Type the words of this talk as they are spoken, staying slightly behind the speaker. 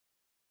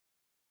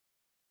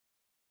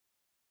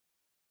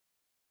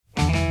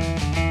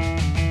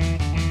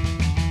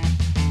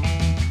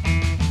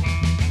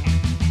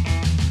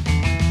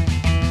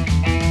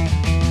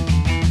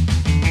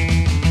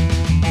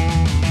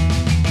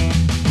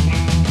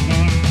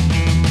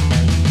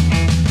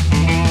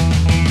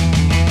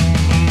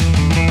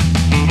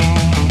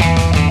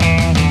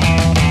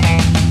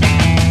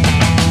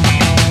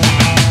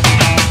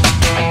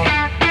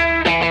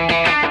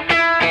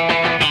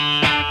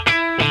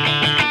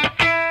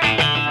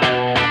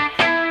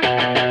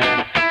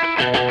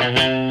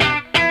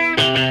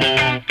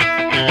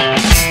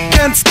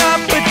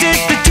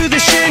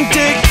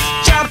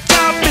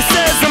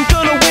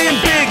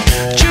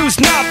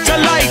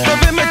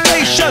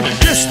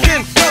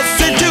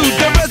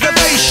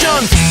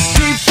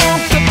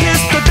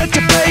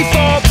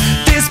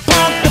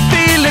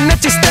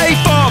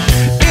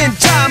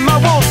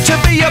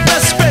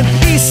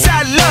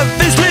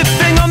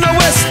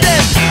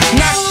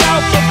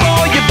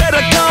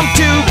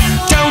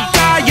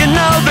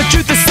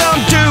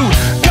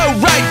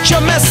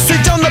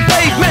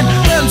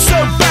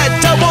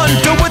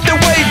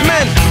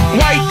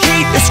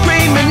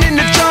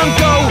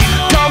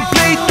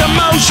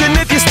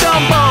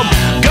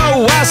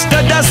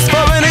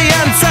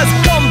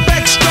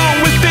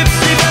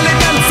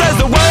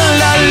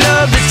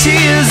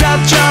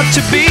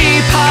to be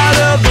part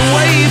of the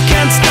wave.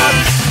 Can't stop,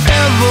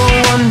 ever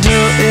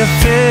wonder if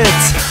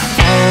it's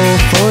all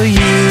for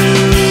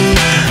you.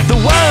 The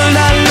world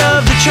I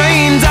love, the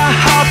trains I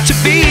hop to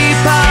be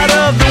part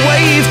of the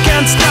wave.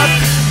 Can't stop,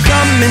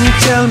 come and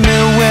tell me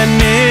when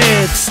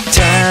it's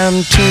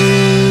time to.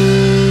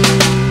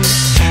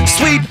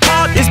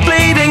 Sweetheart is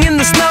bleeding in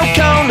the snow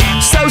cone,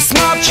 so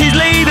smart she's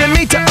leading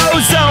me to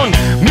ozone.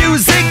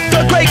 Music,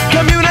 the great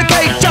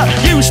communicator,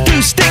 used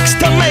two sticks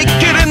to make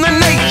it in the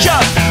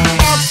nature.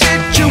 I'll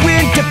fit you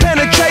into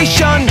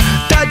penetration,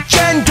 the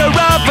gender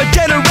of a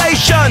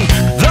generation,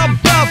 the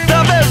birth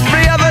of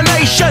every other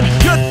nation.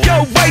 Look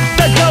your way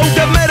to go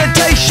to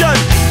meditation.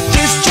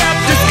 This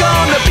chapter's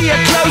gonna be a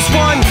close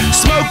one.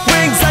 Smoke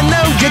rings, I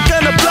know you're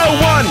gonna blow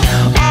one.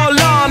 All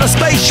on a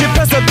spaceship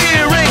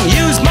persevering,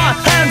 use my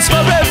hands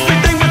for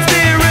everything but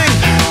steering.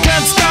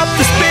 Can't stop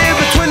the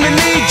spirits when they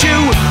need you.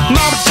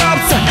 Mom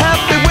tops are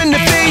happy when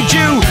they feed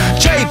you.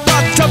 J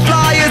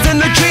butterfly is in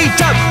the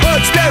treetop,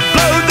 birds that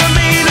blow the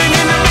meaning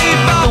in the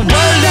bebop. The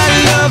world I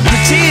love, the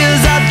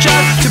tears I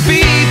drop to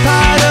be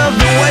part of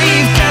the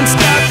wave. Can't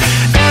stop,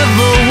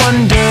 ever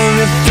wonder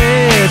if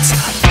it's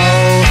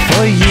all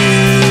for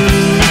you.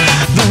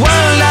 The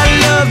world I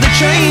love, the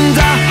trains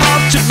I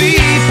hop to be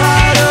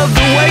part of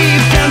the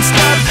wave. Can't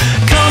stop,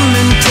 come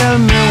and tell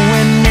me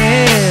when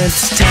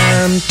it's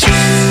time to.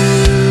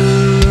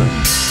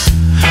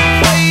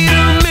 Wait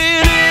a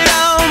minute,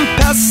 I'm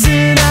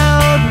passing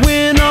out,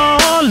 win or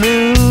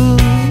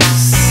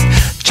lose,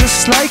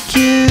 just like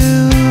you.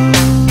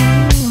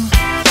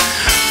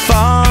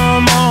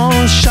 Far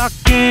more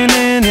shocking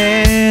than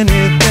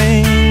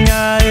anything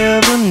I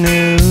ever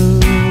knew.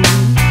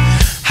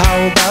 How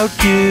about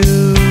you?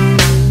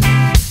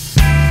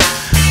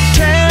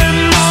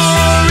 10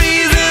 more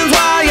reasons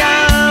why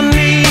I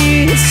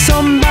need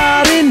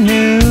somebody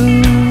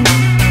new,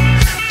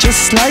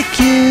 just like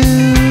you.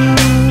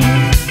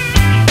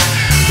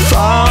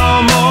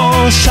 Far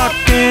more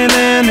shocking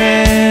than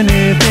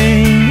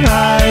anything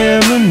I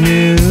ever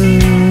knew.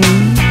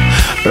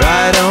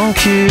 Right on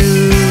cue.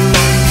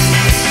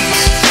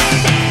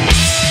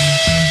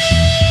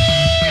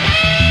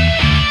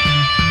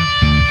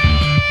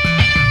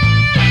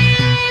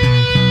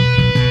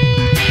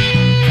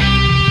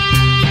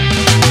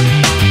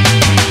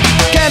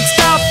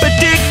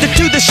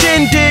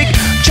 Shindig,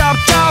 chop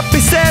chop, he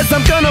says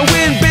I'm gonna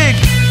win big.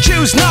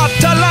 Choose not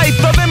a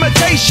life of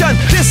imitation,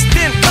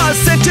 distant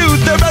us into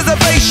the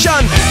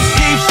reservation.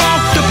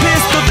 Defunct the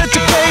pistol that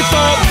you pay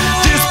for,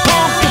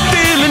 dispunk the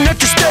feeling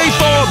that you stay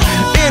for.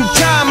 In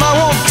time I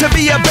want to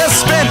be your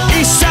best friend.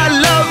 Eastside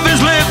love is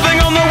living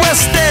on the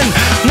west end.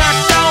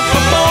 Knocked out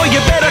before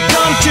you better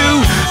come to.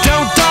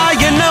 Don't die,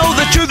 you know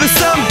the truth is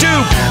some do.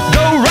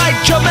 Go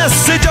write your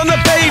message on the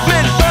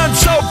pavement, burn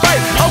so bright,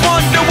 I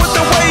wonder what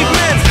the wave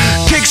meant.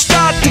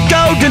 Kickstart the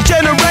golden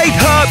generate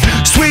hub,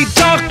 sweet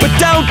talk but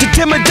don't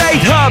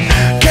intimidate hub.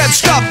 Can't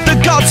stop the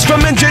gods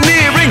from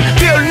engineering,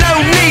 feel no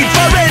need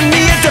for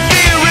any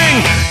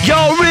interfering.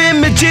 Your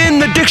image in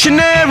the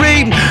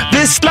dictionary,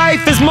 this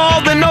life is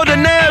more than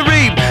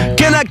ordinary.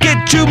 Can I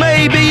get you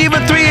maybe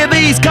even 3 of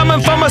these,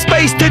 coming from a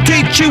space to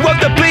teach you of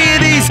the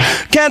Pleiades.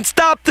 Can't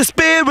stop the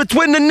spirits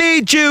when they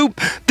need you,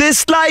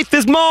 this life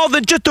is more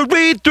than just a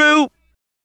read through.